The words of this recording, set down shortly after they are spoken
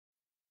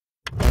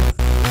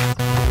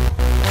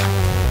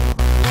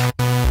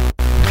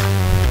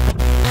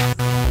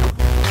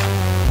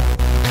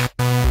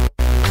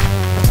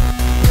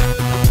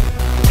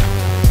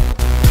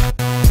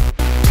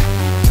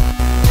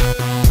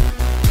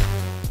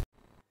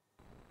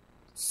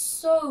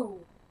So,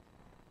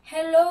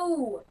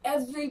 hello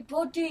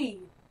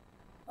everybody.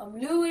 I'm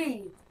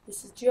Louis.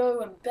 This is Joe,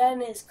 and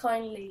Ben is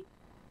kindly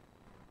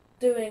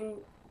doing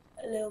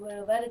a little bit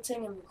of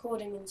editing and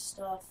recording and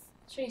stuff.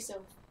 Show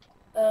yourself.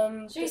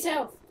 Show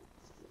yourself.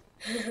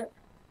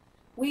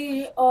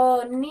 We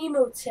are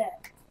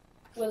Nemotec.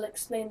 We'll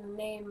explain the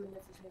name and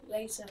everything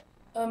later.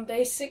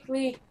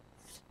 Basically,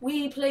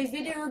 we play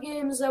video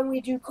games and we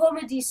do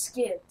comedy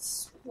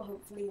skits. Well,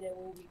 hopefully there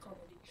will be comedy.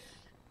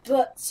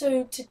 But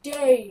so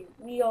today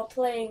we are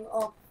playing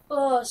our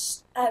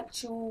first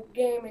actual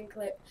gaming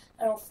clip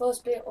and our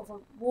first bit of a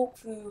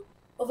walkthrough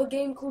of a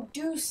game called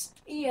Deus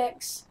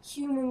EX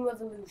Human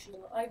Revolution.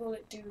 I call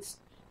it Deus.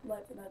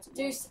 Might pronounce it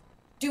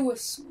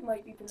Deus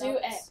might be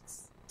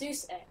pronounced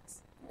Deus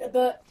Ex.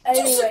 But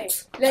anyway,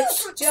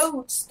 let's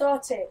Joe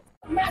start it.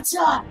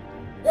 Matter.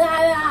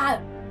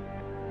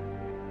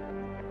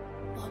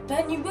 Oh,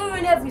 Ben, you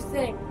ruined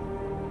everything.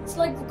 It's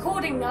like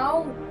recording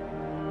now.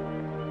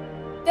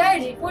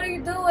 Daddy, what are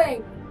you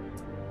doing?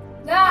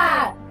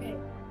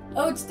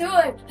 Oh, it's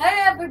doing.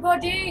 Hey,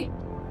 everybody.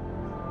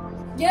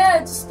 Yeah,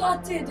 it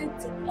started.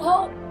 It's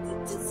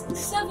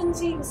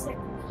 17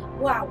 seconds.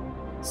 Wow.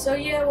 So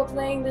yeah, we're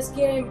playing this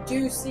game,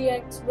 Deus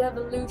EX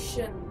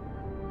Revolution.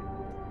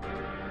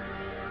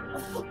 Oh,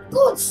 for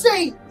God's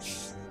sake!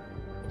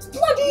 It's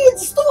bloody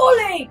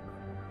installing!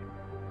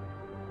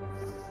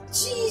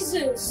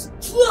 Jesus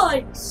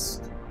Christ!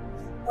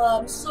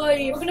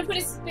 Sorry. We're gonna put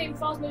this bit in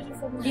fast motion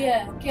from now.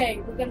 Yeah,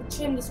 okay. We're gonna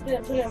trim this bit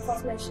and put it in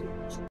fast motion.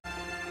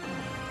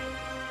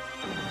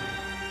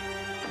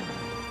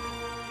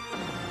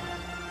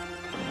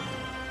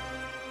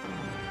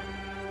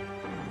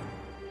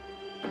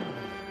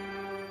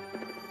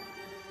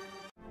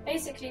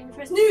 Basically, we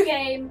press new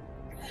game.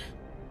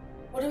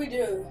 What do we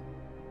do?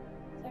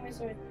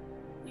 Sorry.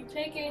 You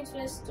play games for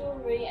their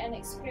story and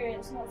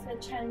experience, not for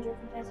the challenge or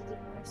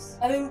competitiveness.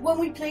 I mean, when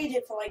we played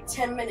it for like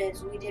 10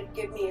 minutes, we did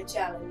give me a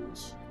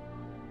challenge.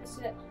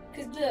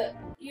 Because look,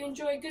 you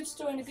enjoy a good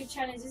story and a good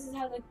challenge. This is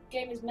how the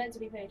game is meant to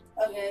be played.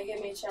 Okay, give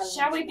me a challenge.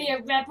 Shall we be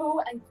a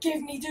rebel and give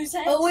me Deus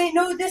Ex? Oh wait,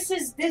 no, this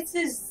is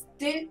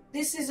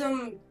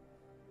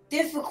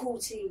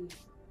difficulty.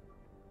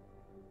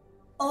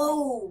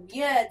 Oh,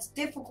 yeah, it's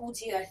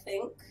difficulty, I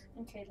think.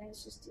 Okay,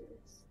 let's just do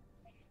this.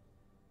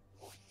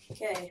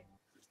 Okay.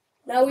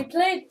 Now we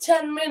played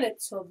 10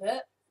 minutes of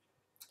it,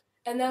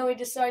 and now we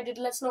decided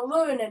let's not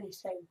ruin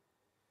anything.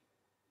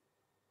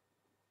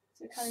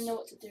 So we kind of know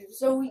what to do.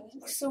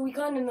 So we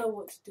kind of know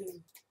what to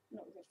do.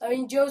 Not really. I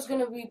mean, Joe's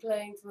gonna be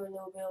playing for a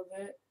little bit of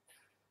it,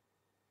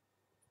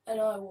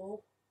 and I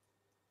will.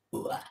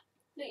 Look,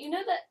 you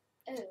know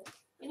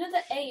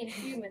that A in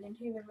human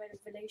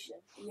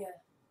revelation. Yeah.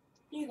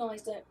 You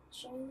guys don't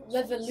show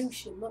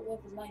Revolution, not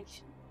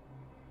revelation.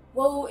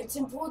 Well, it's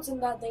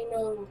important that they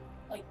know,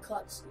 like,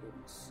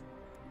 cutscenes.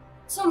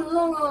 Some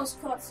long-ass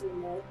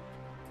cutscene, though.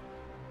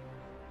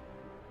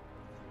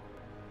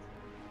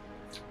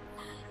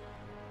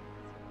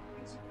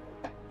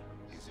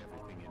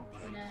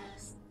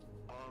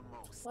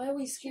 Why are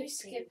we skipping?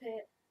 Skip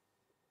it.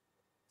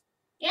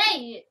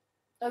 Yay!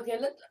 Okay,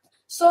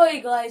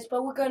 sorry guys,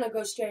 but we're gonna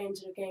go straight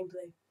into the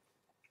gameplay.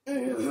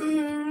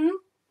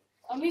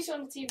 I'll mute it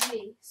on the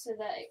TV so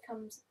that it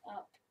comes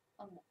up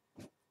on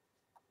the...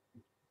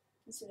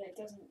 so that it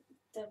doesn't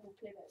double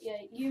play back.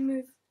 Yeah, you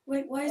move.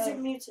 Wait, why is it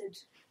muted?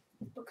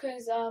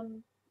 Because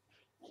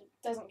it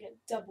doesn't get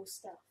double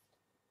stuff.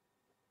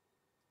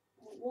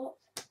 What?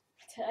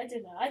 I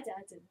don't know. I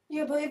didn't.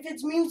 Yeah, but if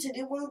it's muted,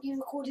 it won't be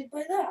recorded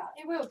by that.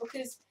 It will,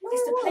 because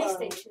it's the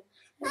PlayStation.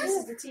 This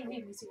is the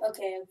TV music.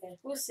 Okay.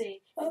 We'll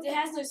see. Okay. It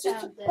has no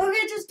sound there.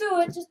 Okay, just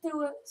do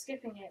it.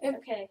 Skipping it.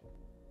 Okay.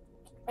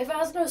 If it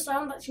has no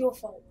sound, that's your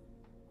fault.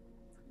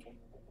 Okay.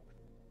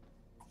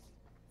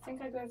 I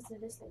think I go over to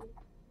this lady.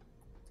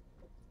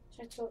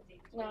 Should I talk to you?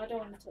 No, I don't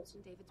want to talk to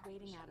you. David's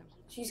waiting at him.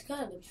 She's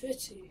kind of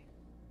pretty.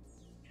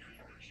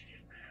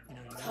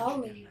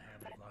 Calming.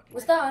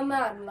 Was that a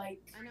man,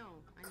 like,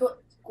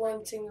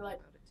 wanting,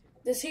 like,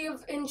 does he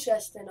have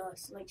interest in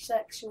us? Like,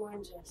 sexual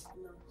interest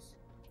in us?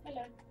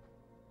 Hello.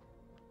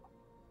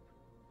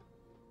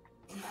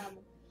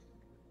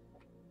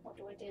 What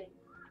do I do?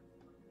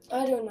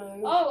 I don't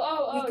know.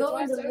 Oh, we go do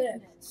I in have the to open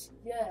it? lift.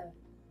 Yeah.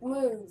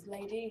 Move,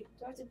 lady.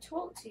 Do I have to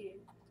talk to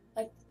you?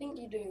 I think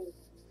you do.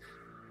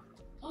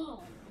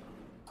 Oh,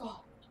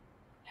 God.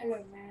 Hello,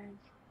 man.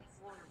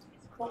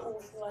 Not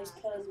authorized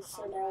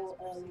personnel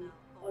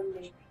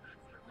only.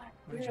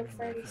 You look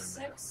very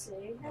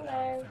sexy.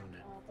 Hello.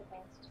 Oh, the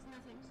best.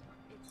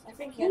 I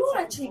think You're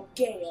not actually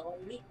gay, are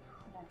you?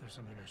 No. There's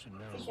something I should know.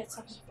 I think it's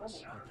something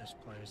funny. About this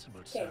place,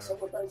 about Okay, so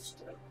we're both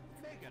straight.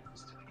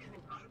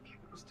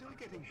 Still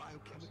getting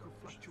biochemical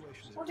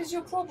fluctuations. What is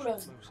your problem?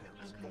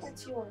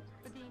 What's your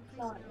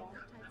plant, man?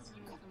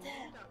 God,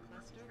 there.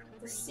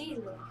 The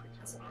ceiling.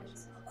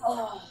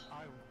 Oh,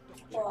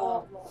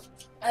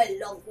 I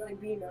love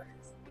Ribena.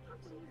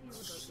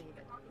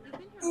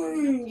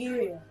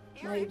 Yeah,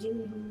 my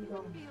ding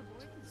dong.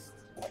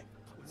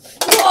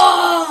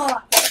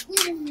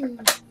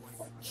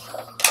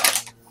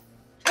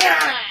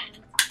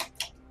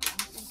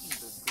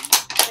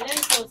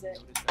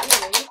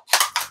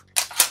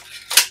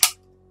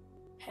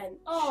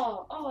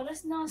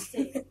 that's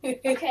nasty.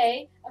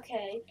 Okay,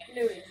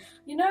 Louis.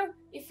 You know,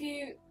 if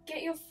you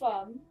get your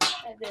thumb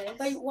like this.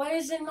 Wait, why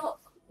is it not?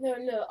 No,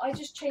 look, I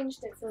just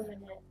changed it for a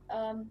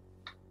minute.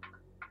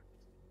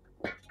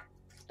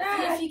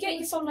 If you get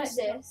your thumb like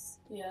this,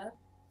 Yeah.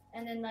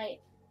 and then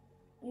like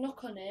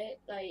knock on it,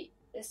 like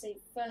let's say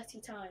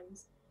 30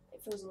 times,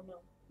 it feels all numb.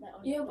 Like,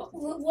 on Yeah, your but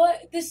body.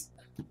 what? This.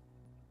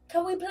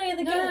 Can we play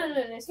the game? No.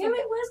 It's Yeah,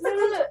 wait, where's the?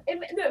 look,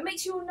 it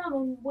makes you all numb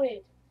and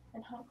weird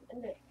and hard.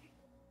 And look.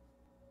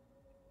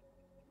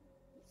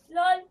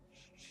 Lol.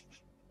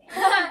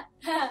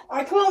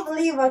 I can't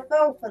believe I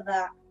fell for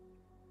that.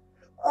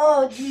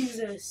 Oh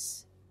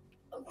Jesus!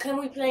 Can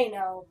we play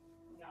now?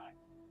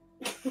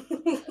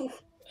 No.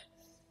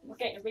 We're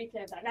getting a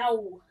replay of that now.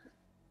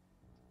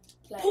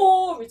 Play.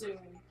 Boring.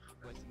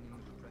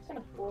 Kind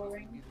of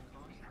boring.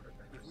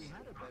 If we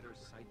had a better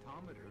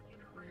cytometer,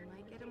 We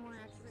might get a more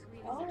accurate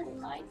reading. Oh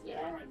my,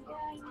 yeah,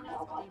 you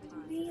know what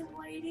you mean,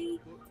 lady.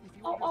 if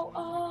you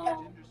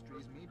Oh.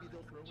 industries, maybe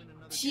they'll throw in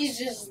another. She's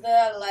just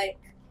there, like,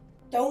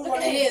 don't Look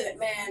want to at hear it,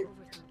 man.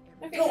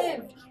 Look Go. at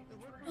him.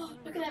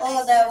 Look at that.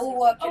 Oh, they're all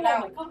working Oh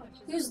out. my god.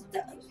 Who's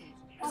that?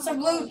 It's a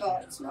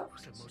robot. It's not.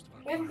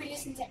 We haven't been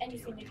listening to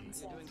anything they can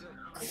say.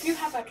 If you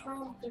have a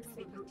crown, good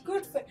for you.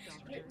 Good for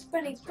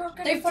Benny.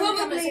 They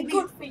probably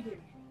good for you.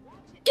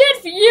 Good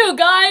for you,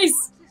 guys.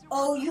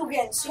 Oh, you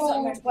get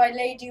told by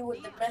lady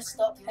with the messed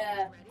up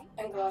hair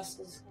and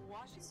glasses.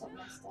 It's not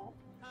messed up.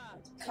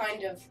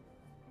 Kind of.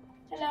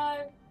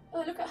 Hello.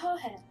 Oh, look at her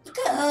hair. Look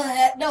at her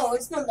hair. No,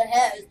 it's not the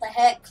hair. It's the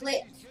hair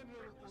clip.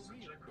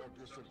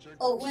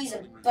 Oh, he's a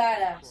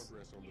badass.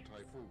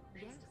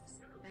 Yes,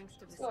 thanks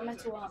to It's the got a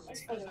metal arm.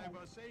 Let's follow him.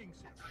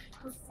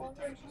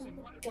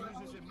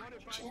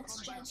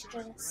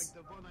 Just.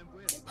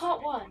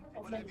 Part 1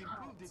 of Many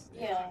Parts.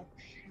 Yeah.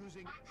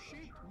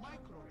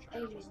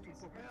 Aliens.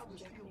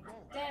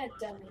 They're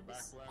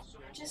dummies.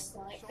 Just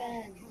like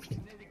them.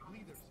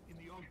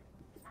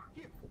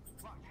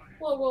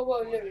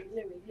 Whoa,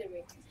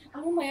 Louis.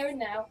 I'm on my own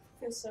now. I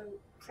feel so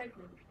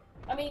pregnant.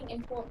 I mean,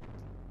 important.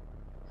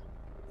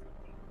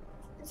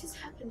 What is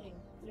happening,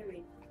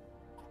 Louis?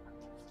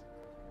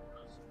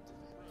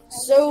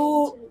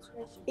 So,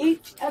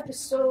 each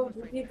episode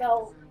will be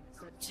about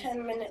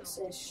 10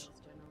 minutes-ish.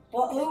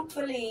 But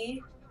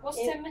hopefully, What's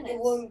it, 10 minutes? it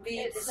won't be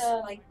It's, this,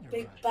 like,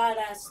 big,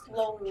 badass,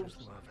 long...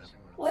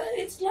 Well,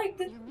 it's like,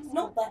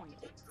 not that...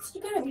 It's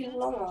gonna be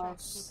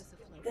long-ass.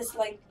 This,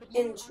 like,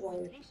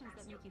 intro.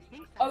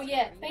 Oh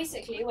yeah,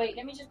 basically, wait,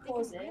 let me just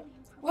pause it.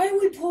 Why are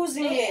we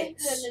pausing it?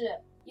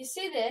 Look. You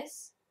see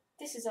this?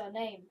 This is our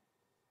name.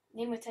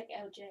 Nemotec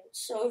LJ.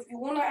 So if you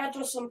want to add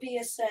us on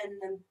PSN,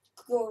 then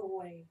go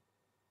away.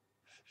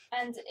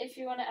 And if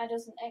you want to add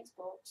us on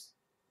Xbox,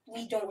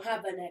 We don't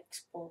have an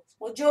Xbox.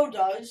 Well, Joe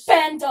does.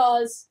 Ben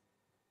does!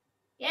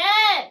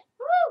 Yeah!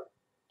 Woo!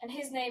 And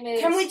his name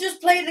is... Can we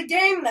just play the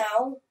game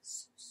now?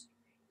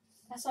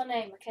 That's our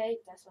name, okay?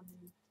 That's our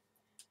name.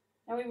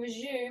 Now we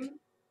resume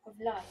with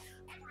life.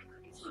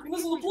 He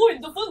was employed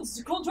in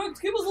defense contract.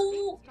 He was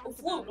all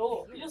afloat.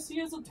 Oh, yes, he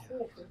is a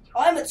talker.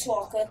 I'm a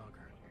talker.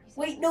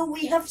 Wait, no,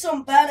 we have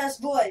some badass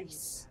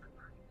voice.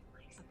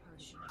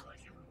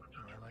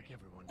 I like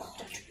everyone.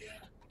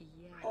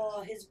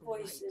 Oh, his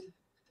voice is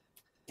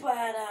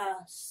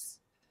badass.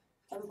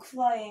 I'm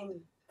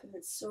crying because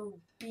it's so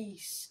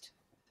beast.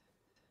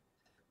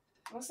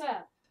 What's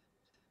that?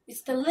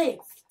 It's the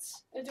lift.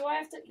 Do I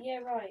have to... Yeah,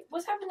 right.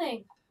 What's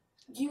happening?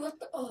 You have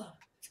to...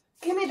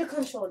 give me the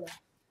controller.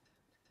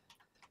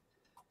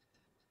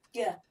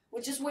 Yeah,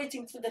 we're just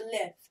waiting for the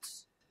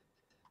lift.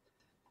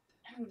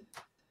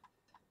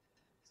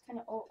 It's kind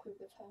of awkward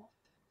with her.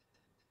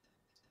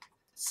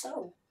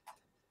 So,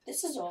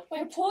 this is all.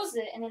 Wait, pause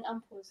it and then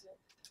unpause it.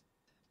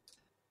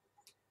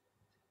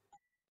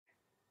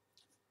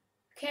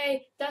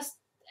 Okay, that's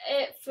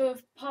it for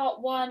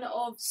part 1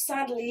 of...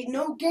 Sadly,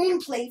 no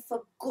gameplay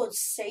for God's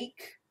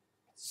sake.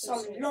 Some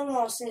sorry. long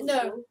ass intro.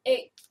 No,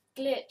 it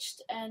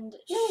glitched and No,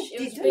 it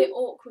was a didn't. bit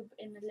awkward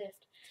in the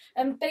lift.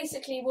 And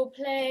basically, we'll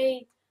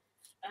play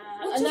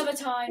We're just- another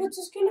time. We're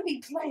just gonna be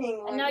playing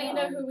right And now you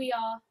know who we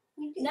are.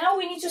 We- Now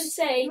we need to Just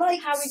say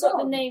like how we got the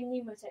some. name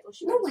Nemotec. Or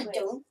should No, we we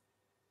don't.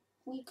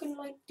 We can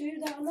do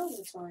that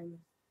another time.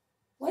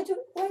 Why do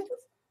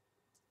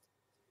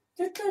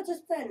just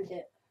defend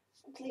it,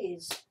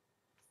 please?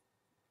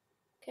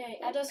 Okay,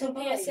 add us on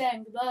Goodbye.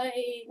 PSN. Goodbye.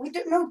 We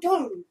don't. No,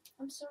 don't.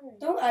 I'm sorry.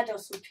 Don't add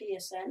us on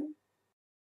PSN.